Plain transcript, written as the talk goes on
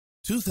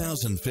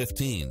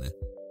2015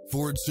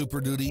 Ford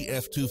Super Duty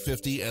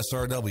F-250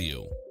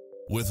 SRW.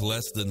 With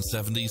less than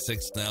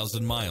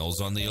 76,000 miles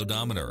on the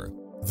odometer,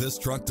 this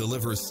truck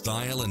delivers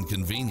style and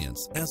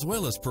convenience as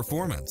well as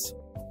performance.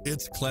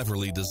 It's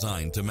cleverly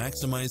designed to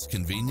maximize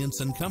convenience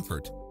and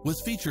comfort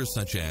with features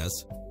such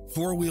as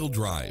four-wheel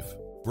drive,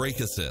 brake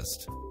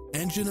assist,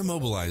 engine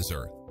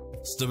immobilizer,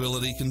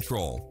 stability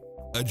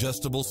control,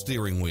 adjustable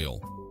steering wheel,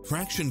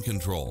 traction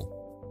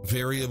control,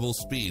 variable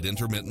speed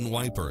intermittent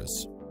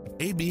wipers,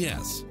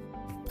 ABS,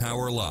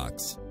 power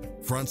locks,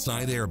 front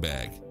side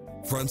airbag,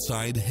 front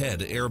side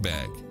head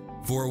airbag,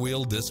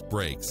 four-wheel disc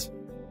brakes,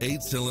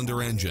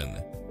 8-cylinder engine,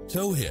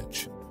 tow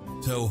hitch,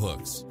 tow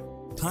hooks,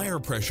 tire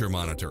pressure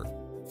monitor,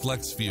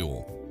 flex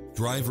fuel,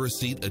 driver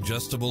seat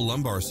adjustable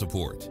lumbar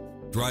support,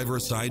 driver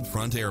side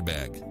front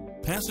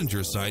airbag,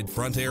 passenger side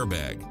front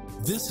airbag.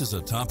 This is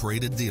a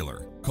top-rated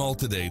dealer. Call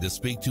today to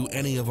speak to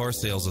any of our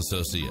sales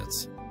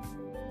associates.